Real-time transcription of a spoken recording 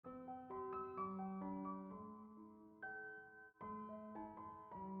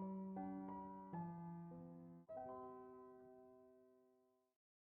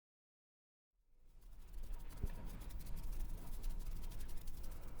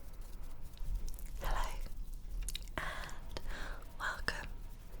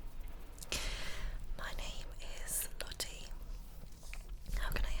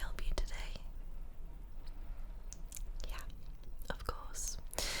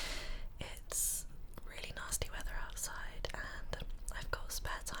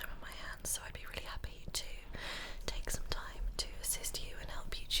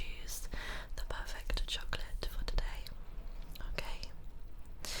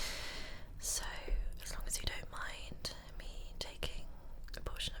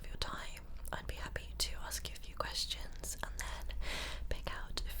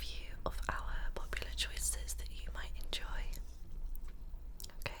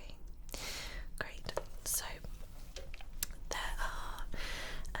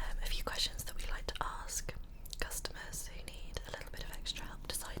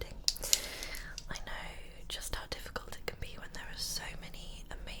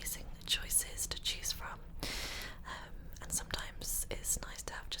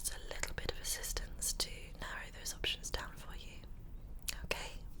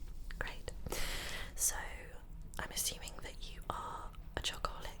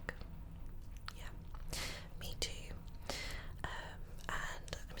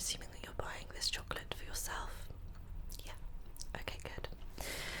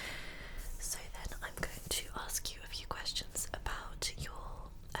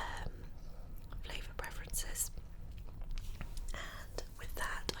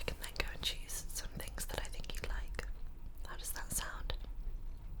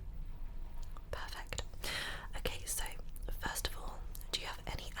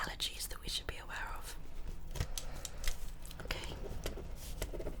allergies that we should be aware of? Okay.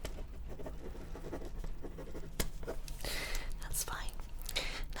 That's fine.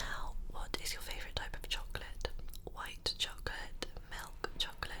 Now, what is your favourite type of chocolate? White chocolate, milk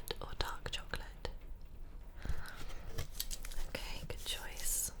chocolate, or dark chocolate? Okay, good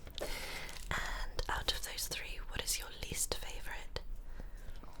choice. And out of those three, what is your least favourite?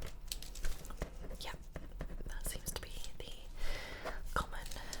 Yeah, that seems to be the common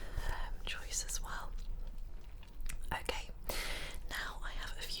choice as well. Okay, now I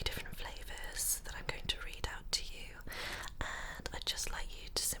have a few different flavours that I'm going to read out to you, and I'd just like you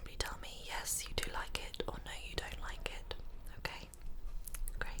to simply tell me yes, you do like it, or no, you don't like it. Okay,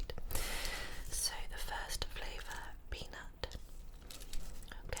 great. So the first flavour, peanut.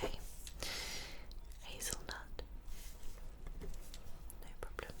 Okay, hazelnut. No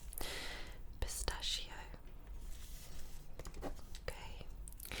problem. Pistachio. Okay,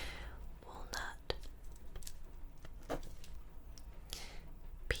 walnut.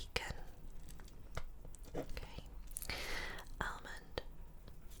 Pecan. Okay, almond.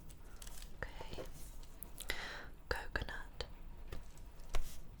 Okay, coconut.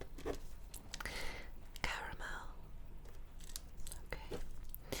 Caramel. Okay,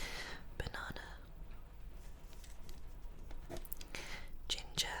 banana.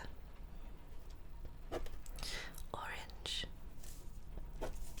 Ginger. Orange.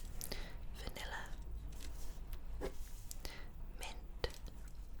 Vanilla. Mint.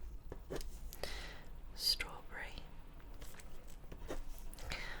 Strawberry.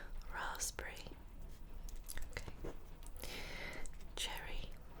 Raspberry. Okay. Cherry.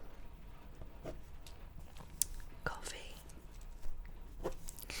 Coffee.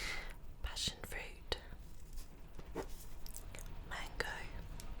 Passion fruit. Mango.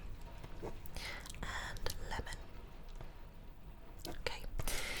 And lemon. Okay.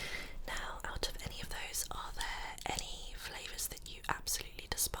 Now, out of any of those, are there any flavours that you absolutely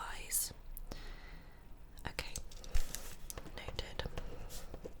despise? Okay. Noted.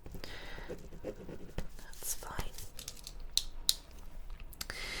 That's fine.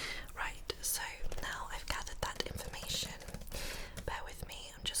 Right, so now I've gathered that information. Bear with me,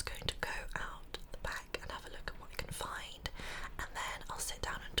 I'm just going to go out the back and have a look at what I can find, and then I'll sit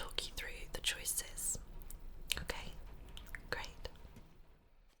down and talk you through the choices. Okay, great.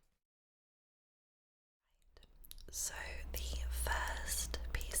 So the first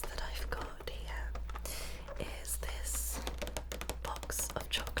piece that I've got here is this box of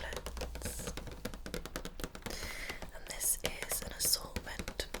chocolates, and this is an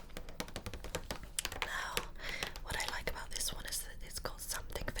assortment. Now, what I like about this one is that it's got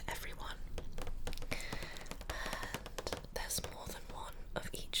something for everyone, and there's more than one of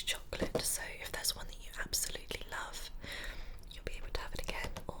each chocolate, so if there's one that you absolutely love, you'll be able to have it again,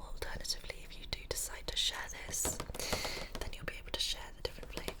 or alternatively, if you do decide to share this,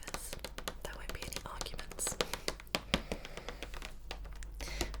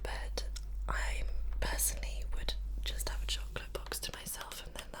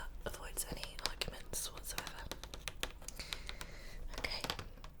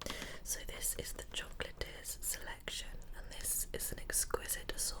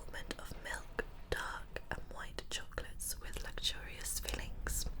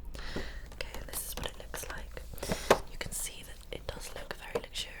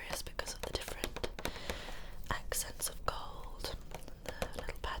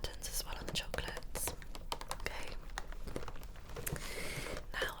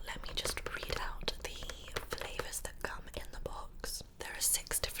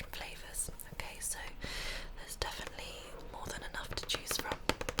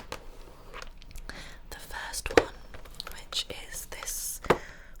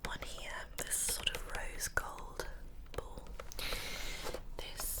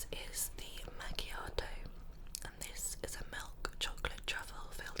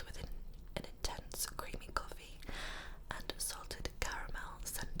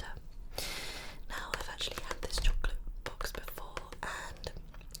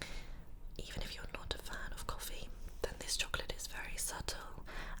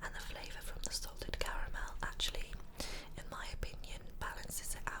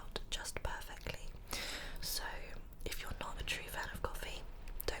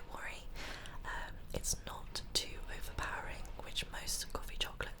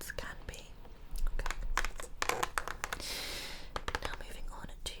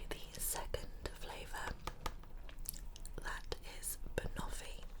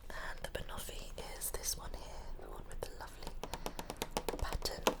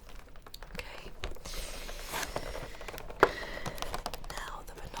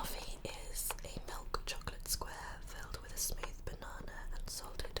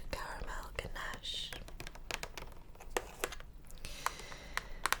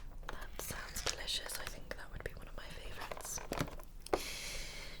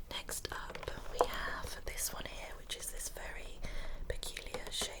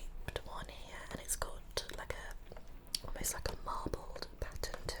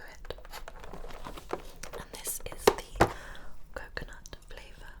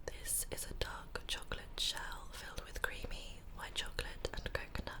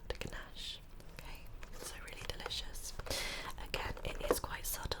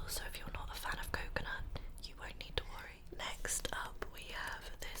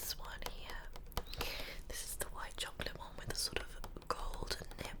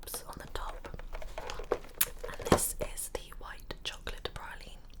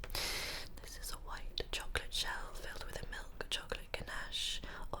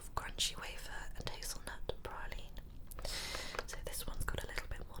 crunchy wafer and hazelnut praline. So this one's got a little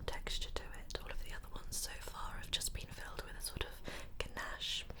bit more texture to it. All of the other ones so far have just been filled with a sort of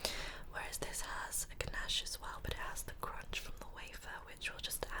ganache, whereas this has a ganache as well, but it has the crunch from the wafer, which will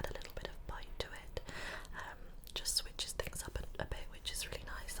just add a little bit of bite to it. Just switches things up a bit, which is really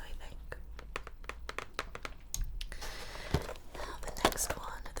nice, I think. Now the next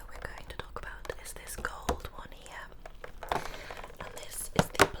one that we're going to talk about is this gold one here, and this is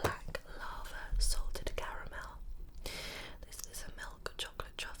the Black Lava Salted Caramel. This is a milk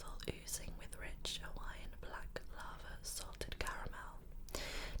chocolate truffle oozing with rich Hawaiian black lava salted caramel.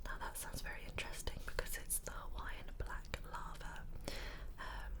 Now that sounds very interesting because it's the Hawaiian black lava,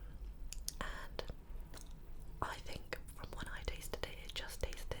 and I think from when I tasted it, it just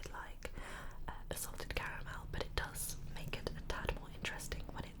tasted like a salted caramel, but it does make it a tad more interesting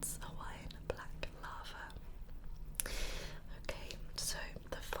when it's Hawaiian black lava. Okay, so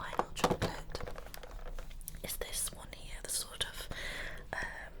the final chocolate is this one here, the sort of,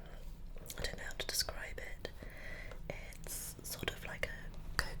 I don't know how to describe it. It's sort of like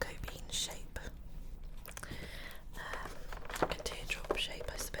a cocoa bean shape, like a teardrop shape,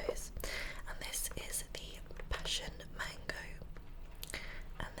 I suppose. And this is the Passion Mango,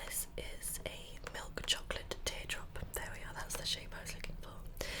 and this is a milk chocolate teardrop. There we are, that's the shape I was looking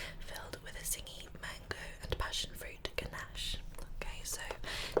for, filled with a zingy mango and passion fruit ganache. Okay, so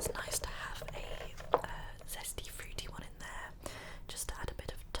it's nice to have a zesty fruity one in there, just to add a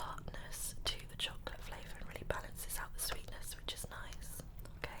bit of tartness to the chocolate flavour and really balances out the sweetness, which is nice.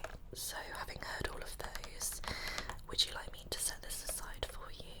 Okay, so having heard all of those, would you like me to set this aside for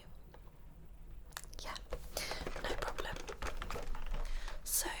you? Yeah, no problem.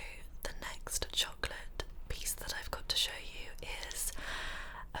 So the next chocolate piece that I've got to show you is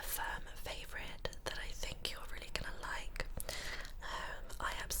a firm favourite that I think you're really gonna like.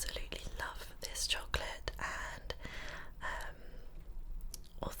 I absolutely love this chocolate, and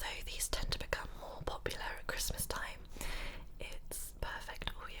although these tend to become more popular at Christmas time, it's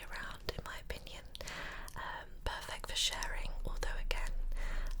perfect all year round in my opinion. Perfect for sharing, although again,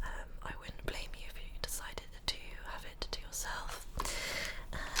 I wouldn't blame you if you decided to have it to yourself.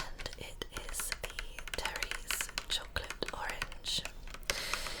 And it is the Terry's Chocolate Orange.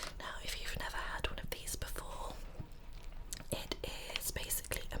 Now, if you've never had one of these before, it is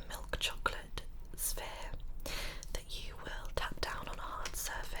basically a milk chocolate sphere that you will tap down on a hard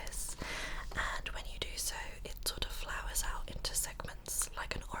surface, and when you do so, it sort of flowers out into segments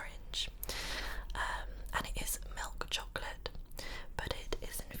like an orange. And it is milk chocolate, but it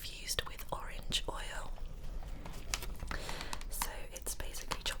is infused with orange oil. So it's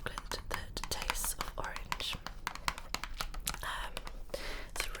basically chocolate that tastes of orange.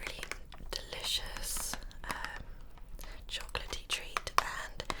 It's a really delicious chocolatey treat,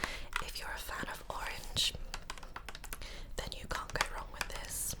 and if you're a fan of orange, then you can't go wrong with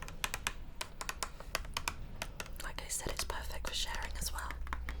this. Like I said, it's perfect for sharing as well.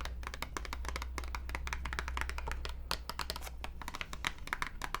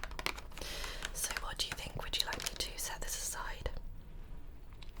 So what do you think? Would you like me to set this aside?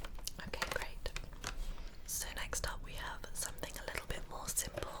 Okay, great. So next up we have something a little bit more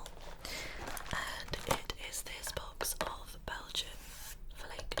simple, and it is this box of Belgian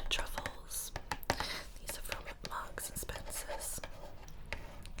flaked truffles. These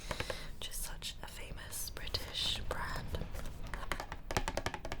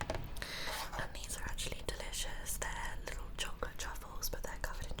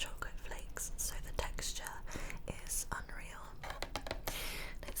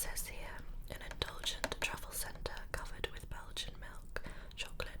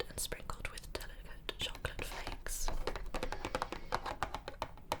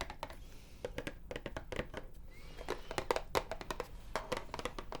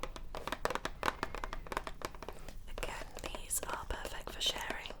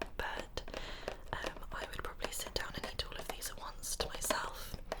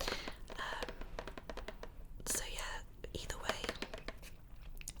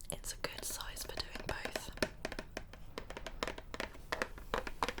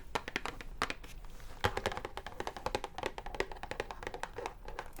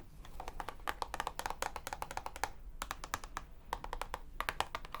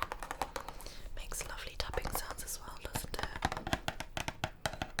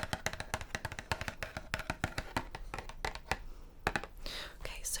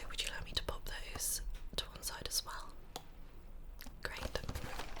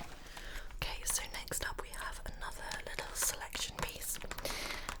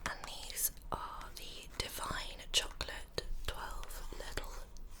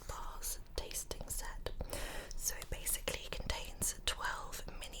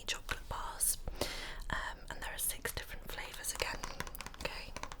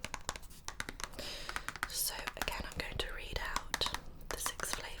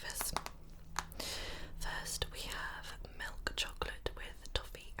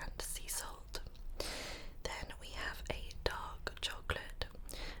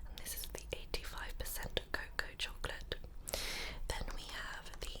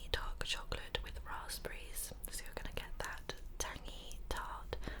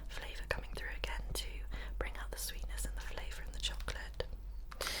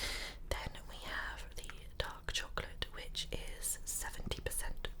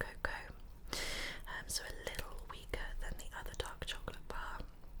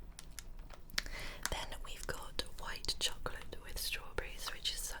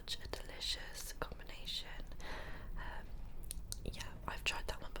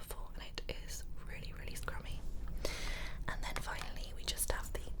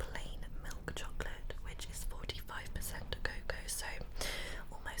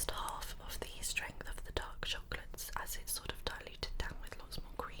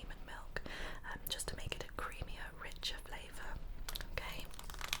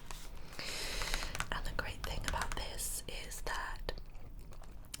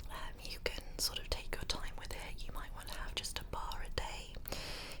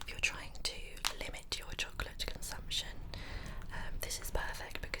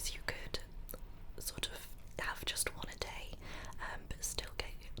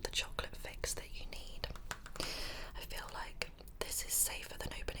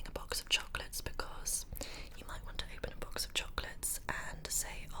box of chocolates because you might want to open a box of chocolates and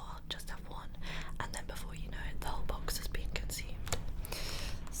say, oh, I'll just have one, and then before you know it, the whole box has been consumed.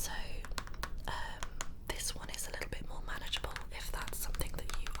 So this one is a little bit more manageable if that's something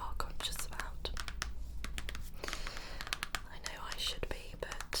that you are conscious about. I know I should be,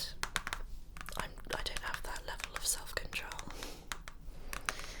 but I don't have that level of self-control.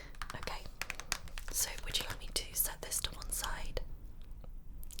 Okay, so would you like me to set this to one side?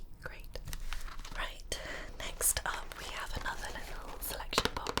 Great. Right, next up we have another little selection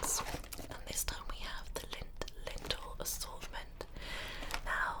box, and this time we have the Lindor assortment.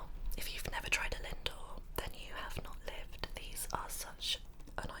 Now, if you've never tried a Lindor, then you have not lived. These are such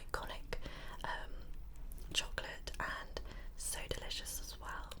an iconic chocolate and so delicious as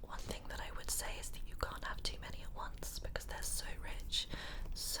well. One thing that I would say is that you can't have too many at once because they're so rich,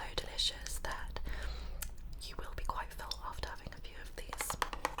 so delicious that you will be quite full after having a few of these.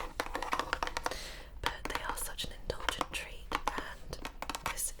 But they are such an indulgent treat, and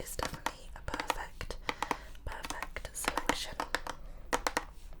this is definitely a perfect selection.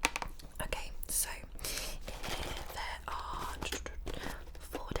 Okay, so in here there are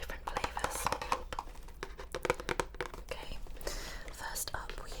 4 different flavours. Okay, first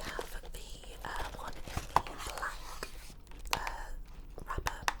up we have the one in the black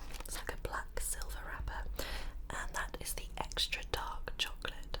wrapper. It's like a black silver wrapper, and that is the extra dark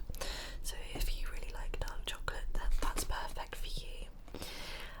chocolate. So if you really like dark chocolate, that's perfect for you.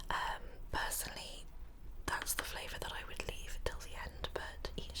 Personally, that's the flavour that I would leave till the end, but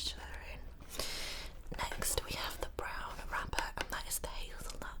each to their own. Next we have the brown wrapper, and that is the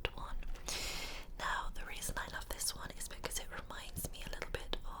hazelnut one. Now the reason I love this one is because it reminds me a little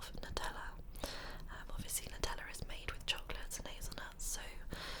bit of Nutella. Obviously Nutella is made with chocolates and hazelnuts, so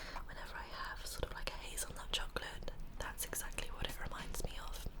whenever I have sort of like a hazelnut chocolate, that's exactly what it reminds me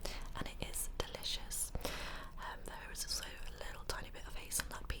of, and it is delicious. There is also a little tiny bit of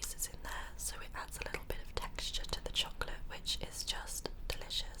hazelnut pieces in there, so it adds a little bit of texture to the chocolate, which is just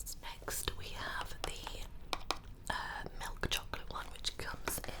delicious. Next we have the milk chocolate one, which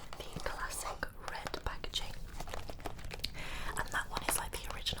comes in the classic red packaging, and that one is like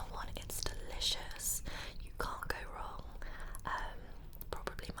the original one. It's delicious, you can't go wrong.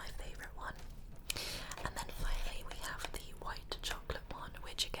 Probably my favourite one. And then finally we have the white chocolate one,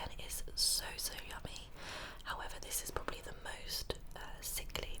 which again is so yummy. However, this is probably the most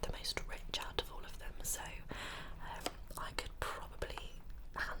sickly, the most rich out of all of them, so I could probably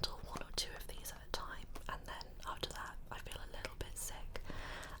handle 1 or 2 of these at a time, and then after that I feel a little bit sick,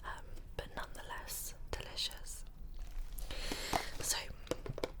 but nonetheless delicious. So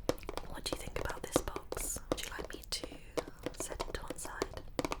what do you think about this box? Would you like me to set it to one side?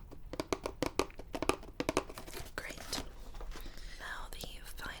 Great. Now the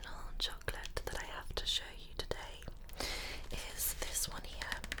final chocolate that I have to show you today is this one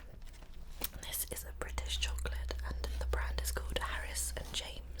here. This is a British chocolate, and the brand is called Harris and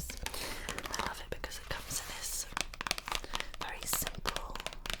James. I love it because it comes in this very simple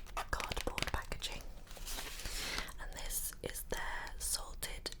cardboard packaging, and this is their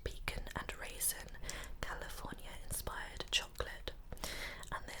salted pecan and raisin California inspired chocolate,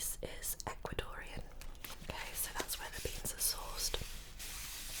 and this is Ecuadorian. Okay, so that's where the beans are sourced.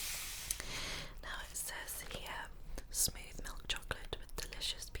 Now it says here, smooth milk chocolate with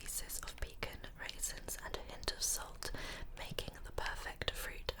delicious pieces of pecan, raisins and a hint of salt, making the perfect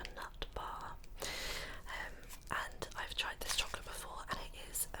fruit and nut bar. And I've tried this chocolate before, and it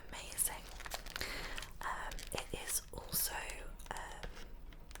is amazing. It is also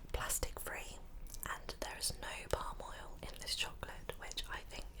plastic free, and there is no palm oil in this chocolate, which I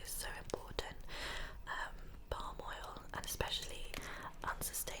think is so important. Palm oil, and especially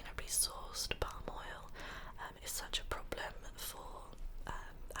unsustainably sourced